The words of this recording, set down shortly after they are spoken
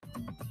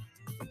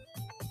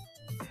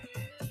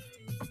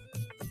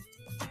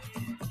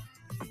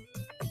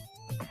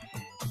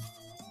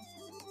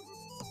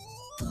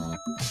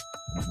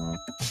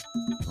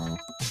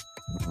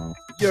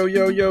Yo,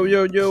 yo, yo,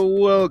 yo, yo,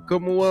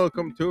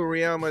 welcome to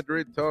Real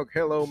Madrid Talk.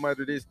 Hello,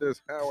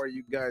 Madridistas. How are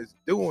you guys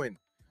doing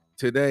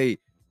today?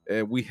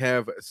 We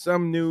have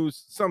some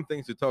news, some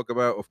things to talk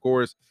about. Of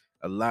course,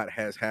 a lot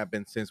has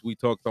happened since we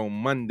talked on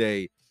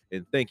Monday.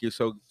 And thank you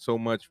so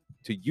much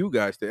to you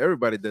guys, to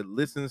everybody that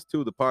listens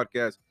to the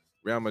podcast,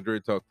 Real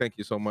Madrid Talk. Thank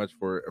you so much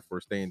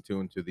for staying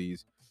tuned to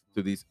these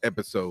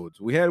episodes.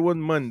 We had one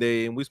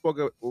Monday, and we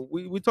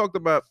talked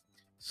about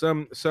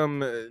some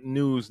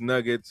news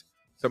nuggets,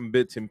 some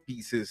bits and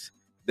pieces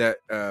that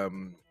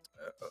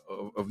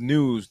of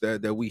news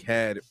that we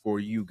had for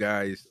you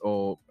guys,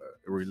 all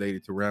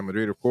related to Real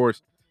Madrid, of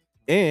course,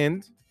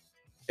 and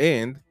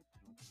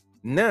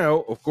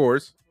now, of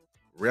course,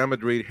 Real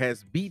Madrid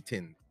has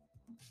beaten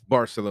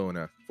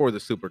Barcelona for the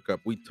Super Cup.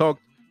 We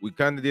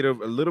kind of did a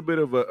little bit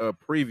of a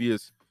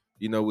previous,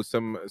 with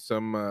some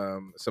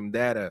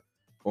data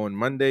on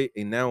Monday,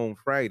 and now on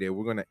Friday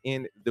we're gonna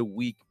end the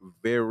week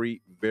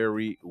very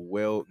very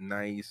well,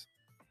 nice,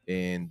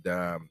 and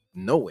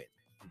knowing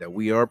that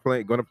we are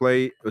going to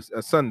play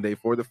a Sunday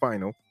for the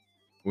final.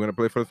 We're going to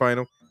play for the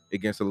final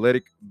against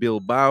Athletic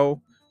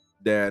Bilbao.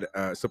 That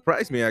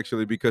surprised me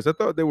actually, because I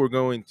thought they were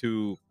going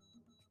to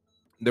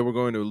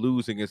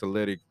lose against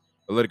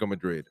Atletico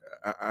Madrid.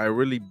 I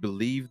really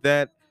believe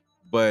that,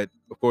 but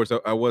of course,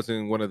 I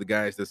wasn't one of the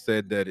guys that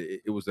said that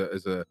it was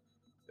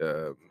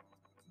um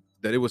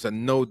that it was a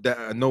no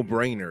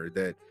brainer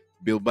that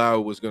Bilbao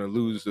was going to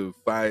lose a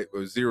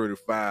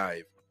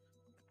 0-5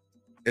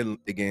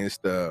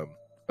 against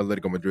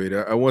Atletico Madrid.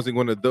 I wasn't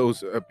one of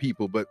those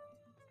people, but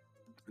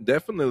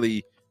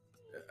definitely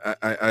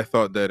I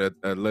thought that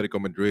Atletico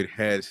Madrid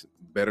has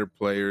better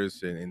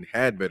players and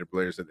had better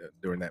players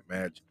during that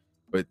match,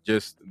 but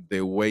just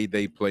the way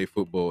they play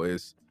football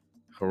is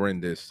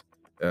horrendous,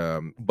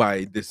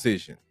 by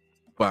decision.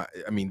 But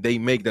I mean, they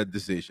make that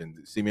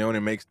decision.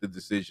 Simeone makes the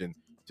decision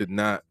to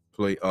not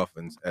play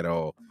offense at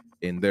all,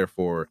 and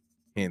therefore,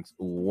 hence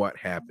what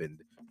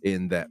happened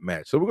in that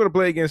match. So we're going to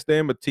play against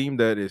them, a team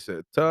that is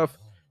tough.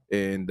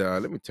 And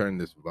let me turn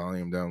this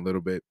volume down a little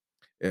bit.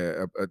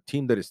 A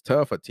team that is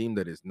tough, a team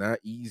that is not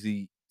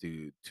easy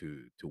to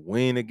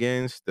win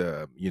against.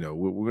 We're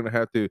gonna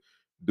have to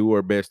do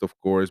our best, of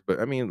course. But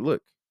I mean,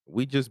 look,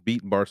 we just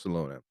beat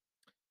Barcelona,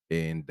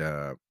 and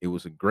it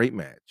was a great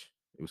match.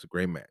 It was a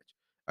great match.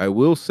 I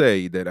will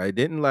say that I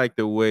didn't like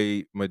the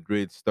way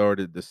Madrid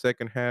started the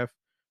second half.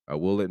 I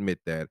will admit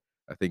that.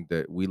 I think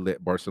that we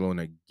let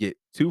Barcelona get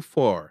too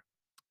far.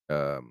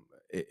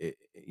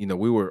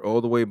 We were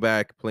all the way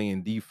back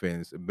playing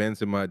defense.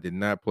 Benzema did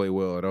not play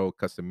well at all.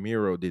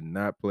 Casemiro did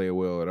not play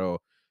well at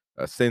all.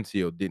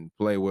 Asensio didn't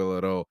play well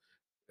at all.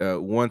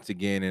 Once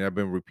again, and I've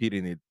been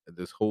repeating it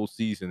this whole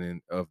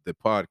season of the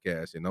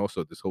podcast, and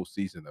also this whole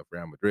season of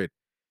Real Madrid.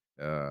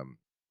 Um,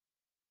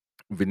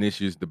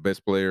 Vinicius, the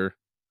best player,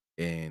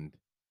 and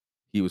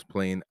he was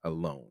playing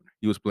alone.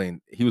 He was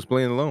playing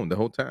alone the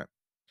whole time.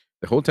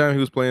 The whole time he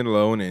was playing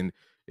alone,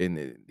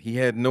 and he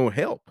had no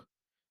help.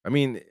 I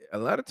mean, a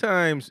lot of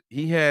times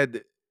he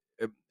had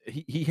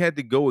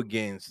to go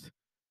against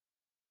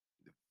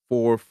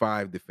 4 or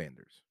 5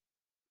 defenders.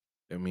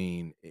 I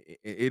mean,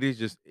 it is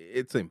just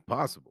it's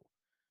impossible.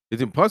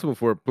 It's impossible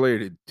for a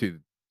player to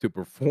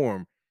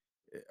perform.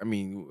 I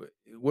mean,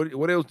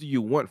 what else do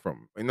you want from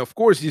him? And of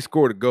course, he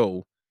scored a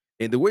goal,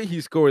 and the way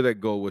he scored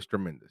that goal was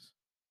tremendous.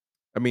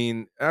 I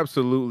mean,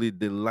 absolutely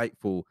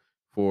delightful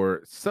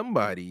for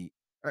somebody.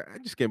 I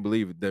just can't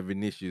believe that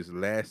Vinicius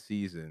last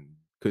season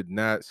could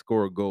not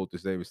score a goal to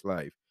save his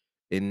life,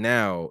 and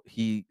now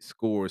he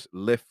scores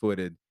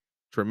left-footed,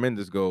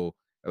 tremendous goal.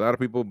 A lot of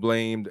people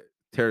blamed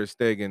Ter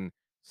Stegen,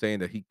 saying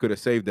that he could have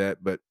saved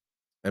that, but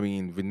I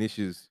mean,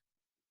 Vinicius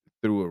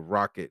threw a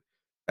rocket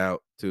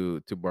out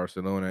to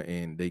Barcelona,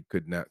 and they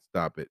could not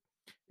stop it.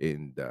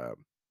 And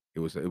it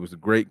was a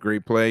great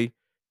play.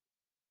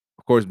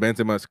 Of course,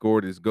 Benzema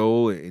scored his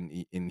goal,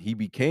 and he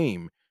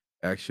became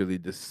actually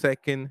the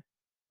second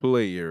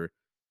player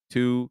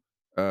to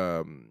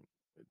um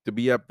to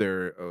be up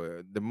there,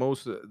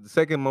 the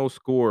second most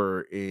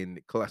scorer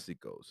in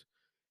Clásicos.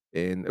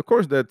 And of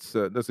course, that's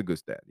a good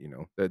stat.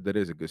 That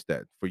is a good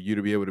stat for you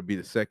to be able to be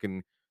the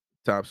second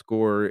top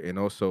scorer, and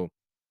also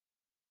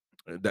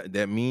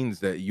that means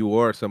that you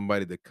are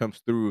somebody that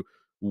comes through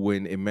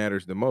when it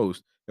matters the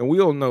most. And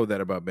we all know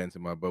that about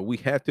Benzema, but we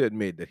have to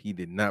admit that he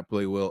did not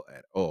play well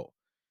at all.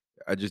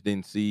 I just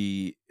didn't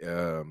see.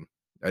 I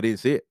didn't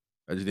see it.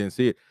 I just didn't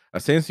see it.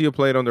 Asensio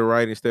played on the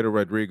right instead of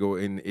Rodrigo,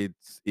 and it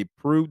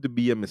proved to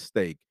be a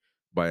mistake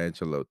by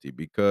Ancelotti,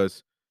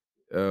 because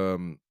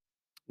um,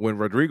 when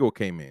Rodrigo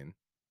came in,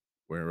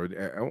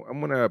 I'm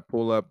gonna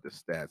pull up the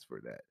stats for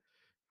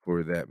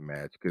that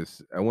match,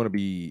 because I want to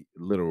be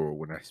literal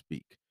when I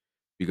speak,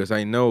 because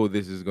I know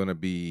this is gonna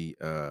prove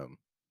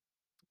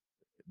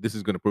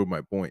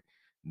my point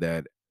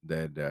that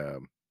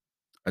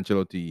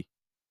Ancelotti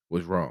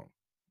was wrong.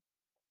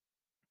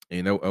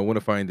 I want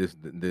to find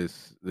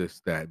this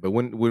stat. But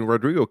when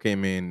Rodrigo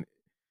came in,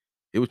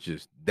 it was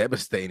just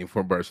devastating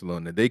for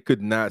Barcelona. They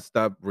could not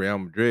stop Real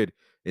Madrid,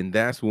 and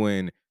that's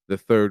when the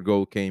third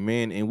goal came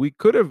in, and we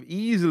could have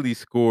easily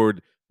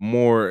scored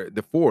more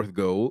the fourth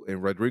goal,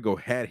 and Rodrigo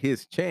had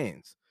his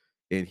chance,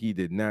 and he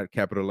did not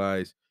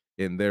capitalize,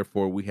 and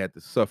therefore we had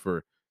to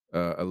suffer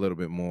a little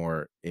bit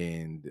more.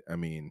 And I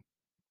mean,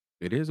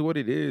 it is what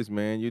it is,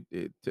 man.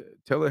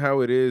 Tell it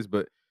how it is,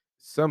 but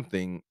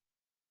something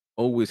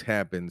always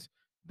happens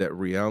that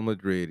Real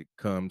Madrid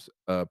comes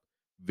up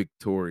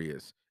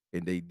victorious.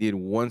 And they did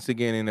once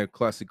again in a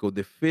Clasico,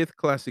 the fifth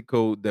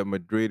Clasico that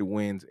Madrid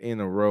wins in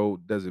a row.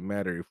 Doesn't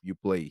matter if you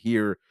play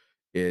here,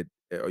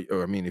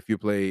 or I mean, if you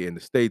play in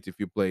the States, if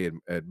you play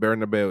at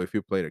Bernabeu, if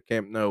you play at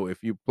Camp Nou,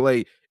 if you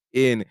play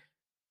in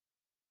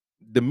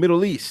the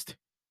Middle East,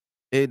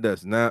 it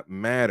does not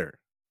matter.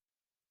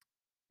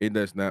 It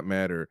does not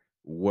matter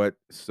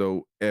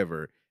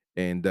whatsoever.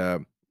 And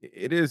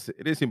it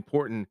is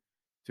important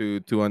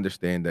to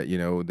understand that,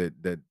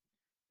 that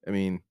I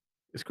mean,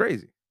 it's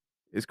crazy.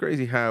 It's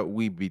crazy how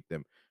we beat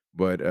them.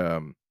 But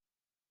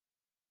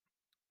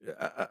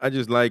I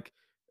just like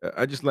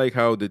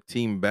how the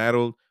team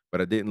battled,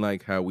 but I didn't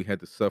like how we had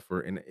to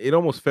suffer, and it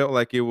almost felt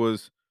like it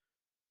was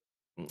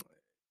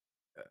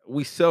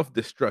we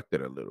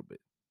self-destructed a little bit.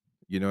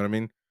 You know what I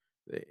mean?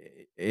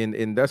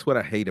 And that's what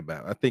I hate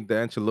about. I think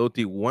that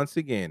Ancelotti once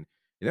again,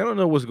 and I don't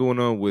know what's going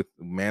on with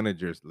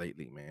managers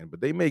lately, man, but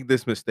they make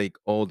this mistake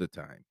all the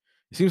time.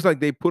 It seems like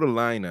they put a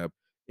lineup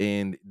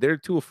and they're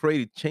too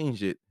afraid to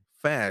change it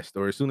fast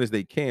or as soon as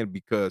they can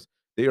because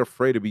they're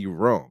afraid to be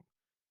wrong.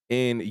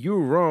 And you're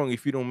wrong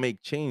if you don't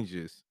make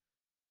changes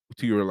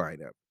to your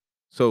lineup.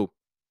 So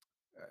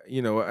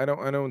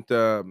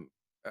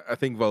I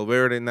think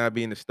Valverde not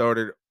being the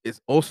starter is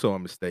also a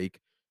mistake.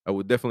 I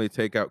would definitely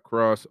take out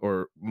Cross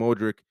or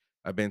Modric.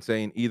 I've been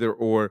saying either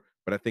or,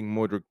 but I think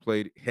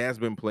Modric has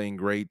been playing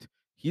great.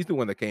 He's the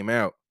one that came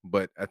out,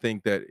 but I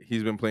think that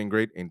he's been playing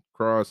great. And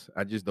Cross,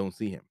 I just don't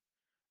see him.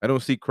 I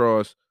don't see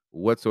Cross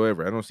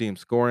whatsoever. I don't see him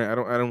scoring. I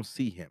don't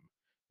see him.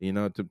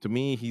 To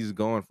me, he's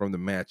gone from the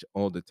match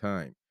all the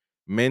time.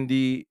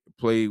 Mendy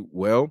played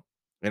well,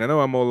 and I know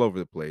I'm all over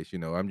the place.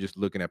 I'm just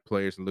looking at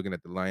players and looking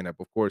at the lineup.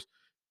 Of course,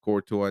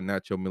 Courtois,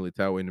 Nacho,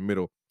 Militao in the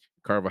middle,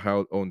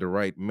 Carvajal on the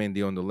right,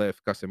 Mendy on the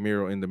left,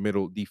 Casemiro in the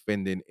middle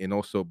defending and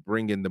also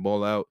bringing the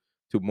ball out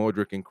to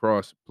Modric and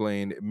Cross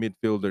playing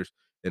midfielders,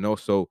 and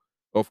also,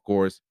 of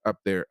course, up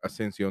there,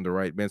 Asensio on the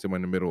right, Benzema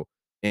in the middle,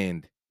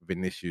 and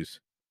Vinicius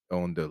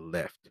on the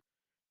left.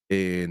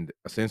 And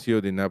Asensio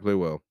did not play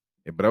well.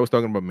 But I was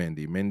talking about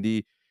Mendy.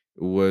 Mendy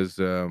was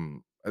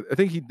I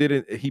think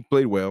he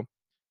played well,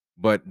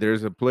 but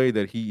there's a play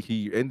that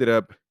he ended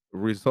up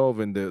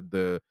resolving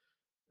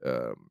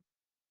um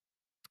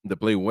the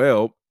play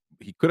well.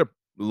 He could have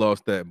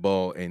lost that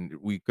ball and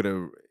we could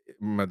have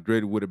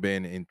Madrid would have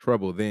been in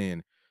trouble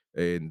then.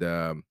 And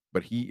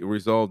but he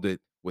resolved it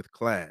with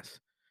class.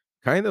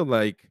 Kind of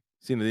like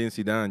Zinedine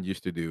Zidane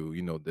used to do,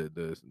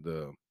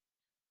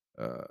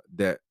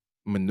 that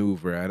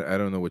maneuver. I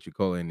don't know what you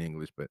call it in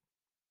English, but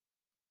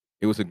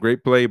it was a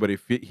great play. But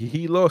if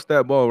he lost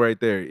that ball right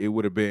there, it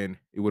would have been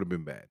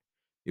bad.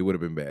 It would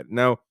have been bad.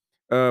 Now,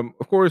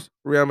 of course,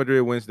 Real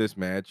Madrid wins this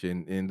match,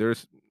 and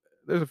there's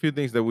a few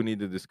things that we need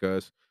to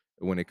discuss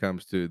when it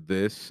comes to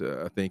this.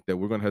 I think that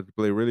we're gonna have to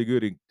play really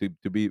good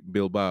to beat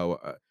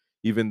Bilbao,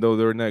 even though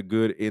they're not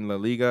good in La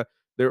Liga.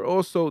 They're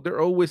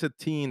always a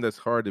team that's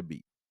hard to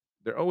beat.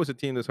 They're always a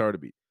team that's hard to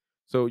beat.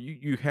 So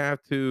you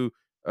have to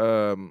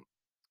um,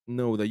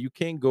 know that you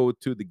can't go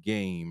to the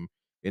game,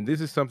 and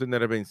this is something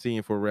that I've been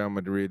seeing for Real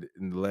Madrid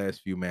in the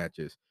last few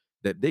matches,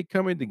 that they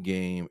come in the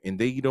game and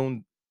they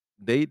don't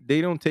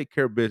take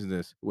care of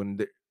business when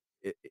they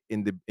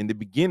in the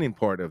beginning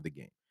part of the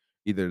game,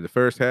 either the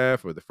first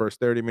half or the first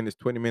 30 minutes,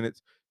 20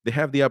 minutes. They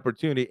have the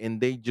opportunity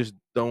and they just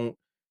don't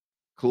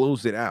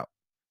close it out.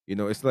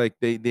 It's like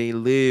they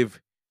live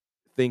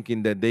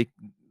thinking that they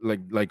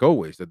like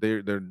always that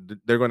they're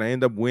going to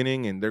end up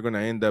winning and they're going to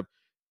end up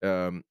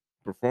um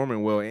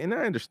performing well, and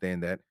I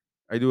understand that.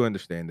 I do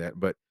understand that,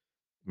 but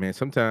man,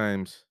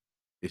 sometimes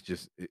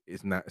it's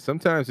not.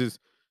 Sometimes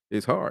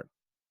it's hard.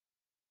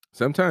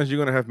 Sometimes you're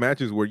gonna have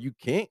matches where you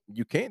can't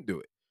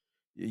do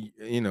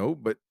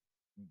it. But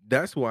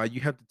that's why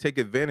you have to take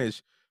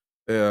advantage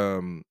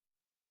um,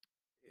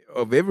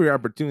 of every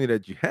opportunity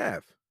that you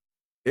have.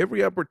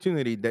 Every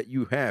opportunity that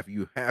you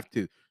have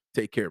to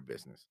take care of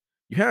business.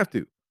 You have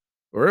to,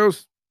 or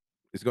else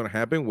it's gonna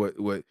happen.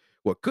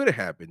 What could have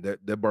happened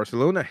that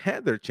Barcelona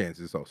had their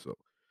chances also.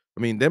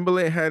 I mean,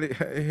 Dembele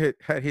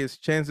had his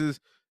chances.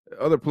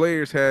 Other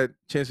players had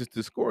chances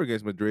to score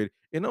against Madrid,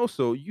 and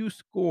also you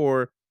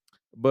score,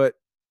 but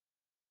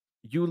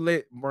you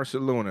let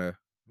Barcelona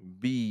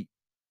be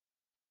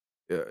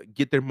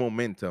get their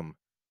momentum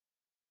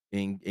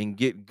and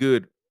get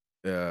good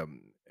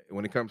um,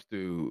 when it comes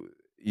to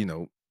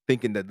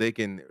thinking that they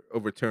can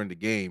overturn the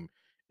game,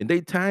 and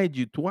they tied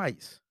you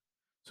twice,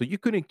 so you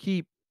couldn't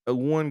keep a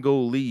one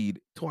goal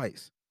lead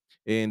twice,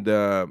 and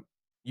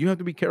you have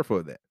to be careful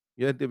of that.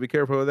 You have to be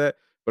careful of that.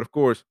 But of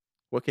course,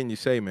 what can you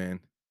say, man?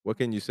 What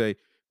can you say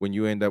when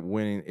you end up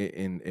winning?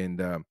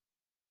 And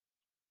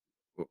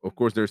of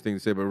course, there's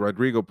things to say, but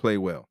Rodrigo played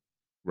well.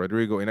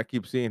 Rodrigo, and I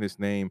keep seeing his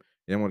name,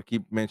 and I want to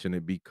keep mentioning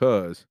it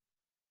because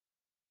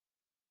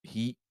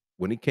he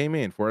when he came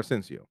in for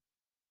Asensio,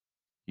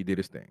 he did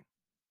his thing.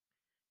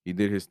 He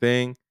did his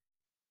thing,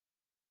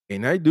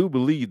 and I do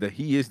believe that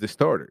he is the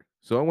starter.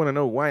 So I want to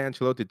know why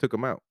Ancelotti took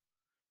him out.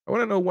 I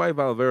want to know why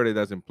Valverde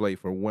doesn't play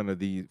for one of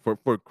these for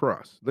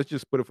Cross. Let's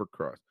just put it for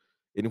Cross.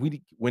 And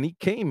when he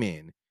came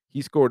in,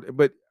 he scored.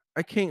 But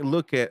I can't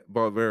look at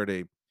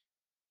Valverde.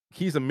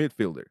 He's a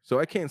midfielder, so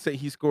I can't say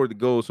he scored the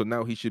goal. So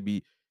now he should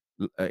be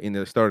in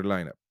the starting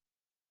lineup.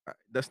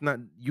 That's not.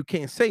 You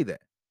can't say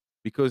that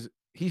because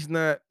he's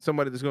not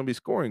somebody that's going to be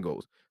scoring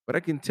goals. But I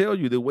can tell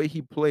you the way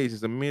he plays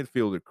as a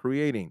midfielder,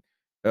 creating,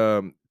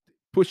 um,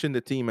 pushing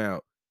the team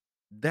out.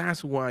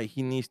 That's why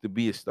he needs to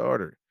be a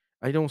starter.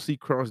 I don't see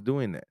Cross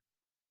doing that.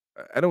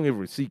 I don't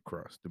ever see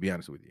Cross, to be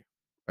honest with you.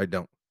 I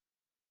don't.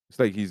 It's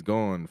like he's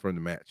gone from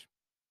the match.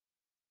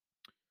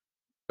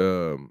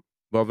 Um,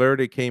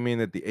 Valverde came in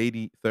at the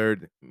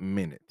 83rd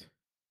minute.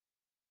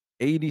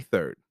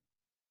 83rd.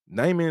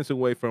 9 minutes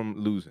away from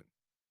losing.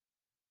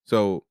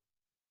 So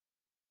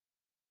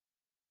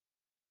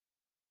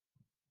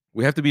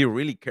we have to be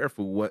really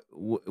careful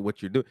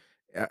what you're doing.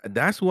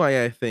 That's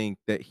why I think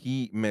that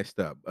he messed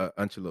up,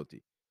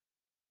 Ancelotti.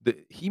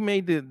 He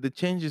made the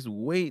changes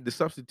the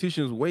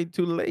substitutions way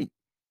too late.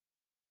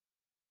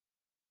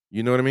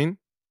 You know what I mean?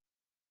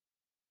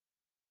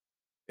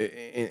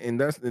 And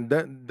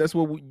that's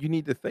what you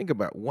need to think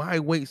about. Why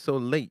wait so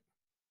late?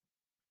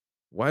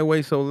 Why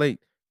wait so late?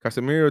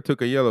 Casemiro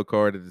took a yellow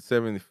card at the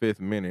 75th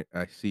minute.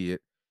 I see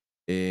it,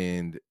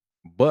 and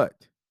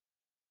but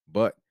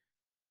but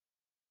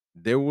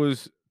there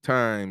was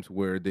times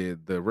where the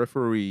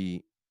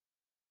referee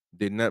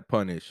did not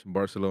punish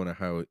Barcelona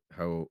how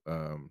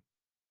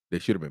they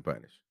should have been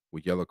punished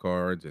with yellow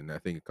cards, and I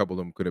think a couple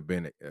of them could have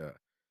been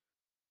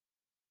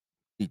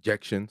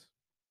ejections,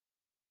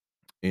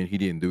 and he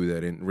didn't do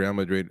that. And Real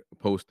Madrid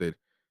posted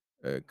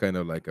kind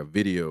of like a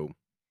video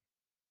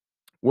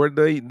where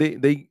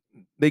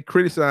they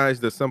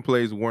criticized that some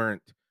plays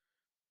weren't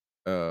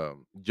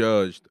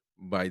judged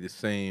by the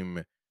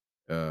same.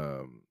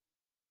 Um,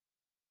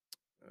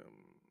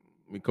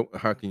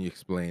 how can you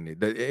explain it?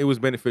 That it was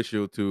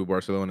beneficial to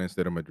Barcelona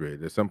instead of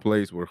Madrid. That some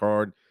plays were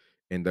hard,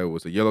 and there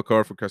was a yellow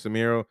card for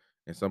Casemiro,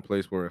 and some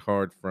plays were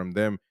hard from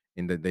them,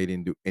 and that they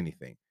didn't do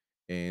anything.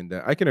 And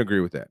I can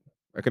agree with that.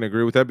 I can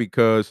agree with that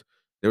because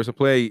there was a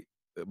play,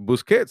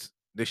 Busquets,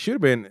 they should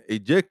have been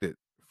ejected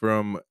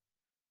from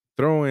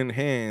throwing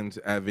hands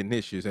at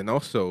Vinicius and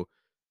also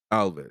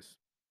Alves.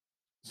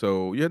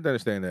 So you have to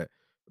understand that.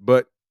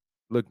 But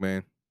look,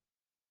 man,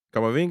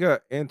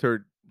 Camavinga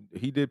entered.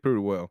 He did pretty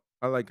well.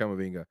 I like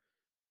Camavinga.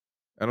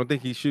 I don't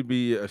think he should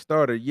be a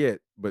starter yet,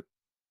 but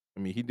I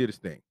mean, he did his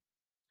thing.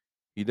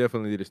 He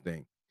definitely did his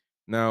thing.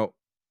 Now,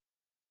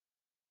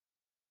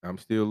 I'm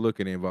still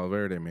looking at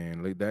Valverde,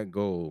 man. Like that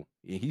goal,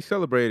 he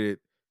celebrated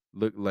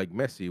looked like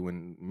Messi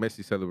when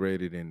Messi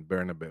celebrated in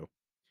Bernabeu.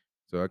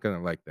 So I kind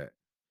of like that.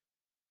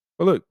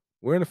 But look,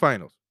 we're in the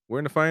finals. We're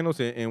in the finals,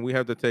 and we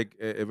have to take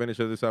advantage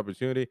of this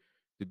opportunity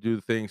to do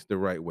things the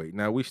right way.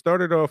 Now, we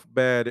started off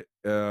bad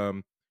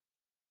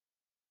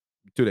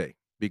today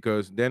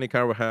because Danny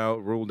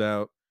Carvajal ruled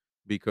out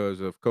because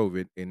of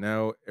COVID, and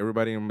now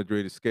everybody in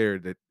Madrid is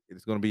scared that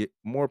it's going to be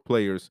more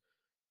players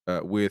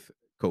with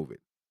COVID,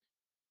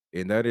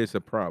 and that is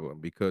a problem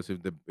because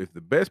if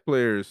the best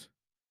players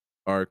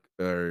are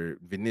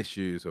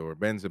Vinicius or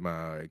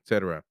Benzema,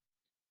 etc.,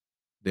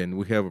 then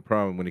we have a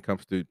problem when it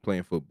comes to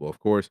playing football. Of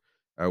course,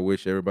 I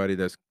wish everybody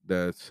that's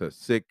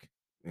sick,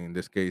 in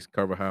this case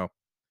Carvajal,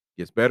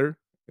 gets better.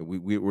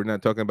 We're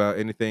not talking about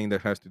anything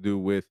that has to do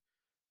with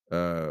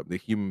the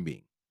human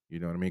being. You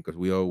know what I mean? Because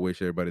we all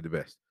wish everybody the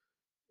best,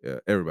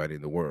 everybody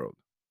in the world.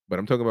 But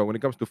I'm talking about when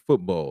it comes to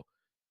football.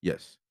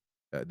 Yes,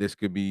 this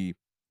could be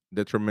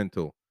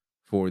detrimental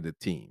for the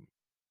team.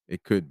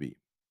 It could be,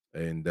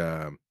 and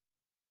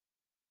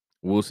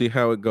we'll see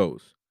how it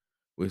goes.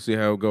 We'll see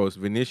how it goes.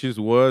 Vinicius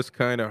was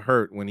kind of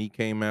hurt when he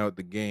came out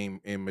the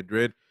game in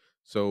Madrid,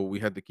 so we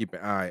had to keep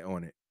an eye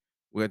on it.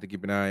 We had to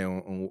keep an eye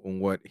on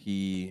what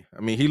he.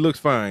 I mean, he looks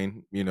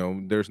fine. You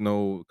know, there's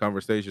no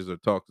conversations or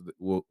talks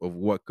of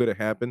what could have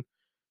happened,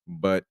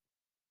 but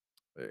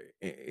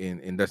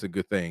and that's a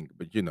good thing.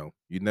 But you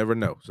never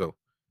know. So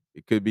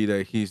it could be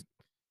that he's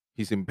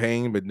in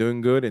pain but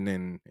doing good, and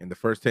then in the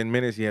first 10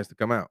 minutes he has to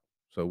come out.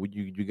 So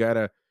you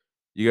gotta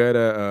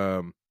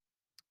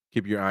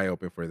keep your eye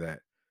open for that.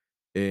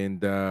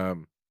 And I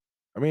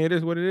mean, it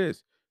is what it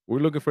is. We're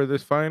looking for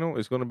this final.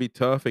 It's going to be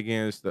tough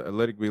against the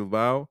Athletic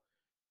Bilbao.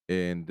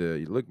 And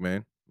look,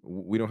 man,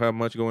 we don't have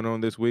much going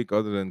on this week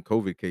other than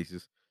COVID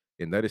cases,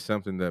 and that is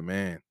something that,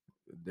 man,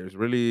 there's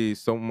really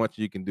so much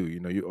you can do.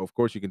 You of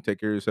course you can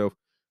take care of yourself,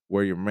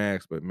 wear your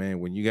mask, but man,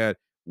 when you got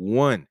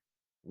one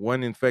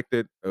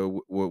infected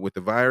with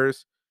the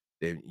virus,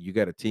 then you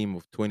got a team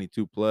of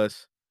 22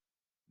 plus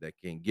that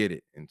can get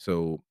it. And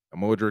so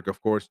Modric, of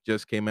course,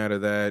 just came out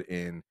of that,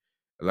 and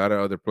a lot of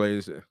other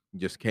players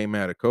just came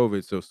out of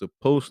COVID. So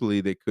supposedly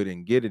they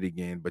couldn't get it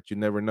again, but you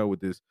never know with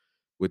this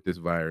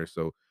virus.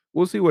 So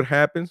we'll see what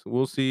happens.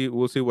 We'll see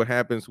what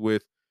happens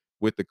with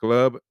the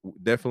club.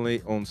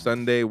 Definitely on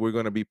Sunday we're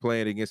gonna be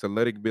playing against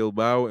Athletic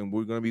Bilbao, and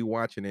we're gonna be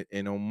watching it.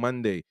 And on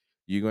Monday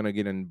you're gonna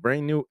get a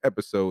brand new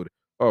episode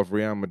of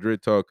Real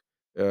Madrid Talk.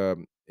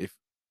 If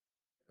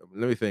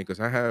let me think, because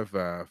I have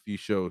a few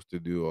shows to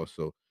do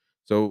also.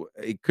 So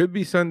it could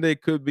be Sunday,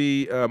 could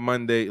be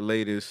Monday,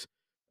 latest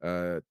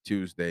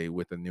Tuesday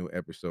with a new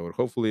episode.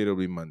 Hopefully it'll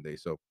be Monday.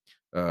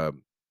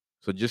 Um,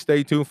 so just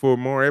stay tuned for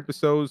more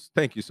episodes.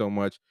 Thank you so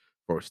much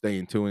for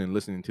staying tuned and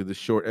listening to this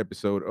short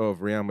episode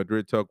of Real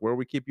Madrid Talk, where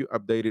we keep you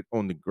updated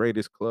on the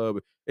greatest club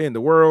in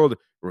the world,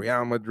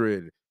 Real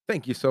Madrid.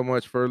 Thank you so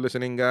much for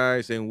listening,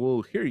 guys, and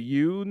we'll hear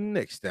you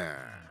next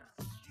time.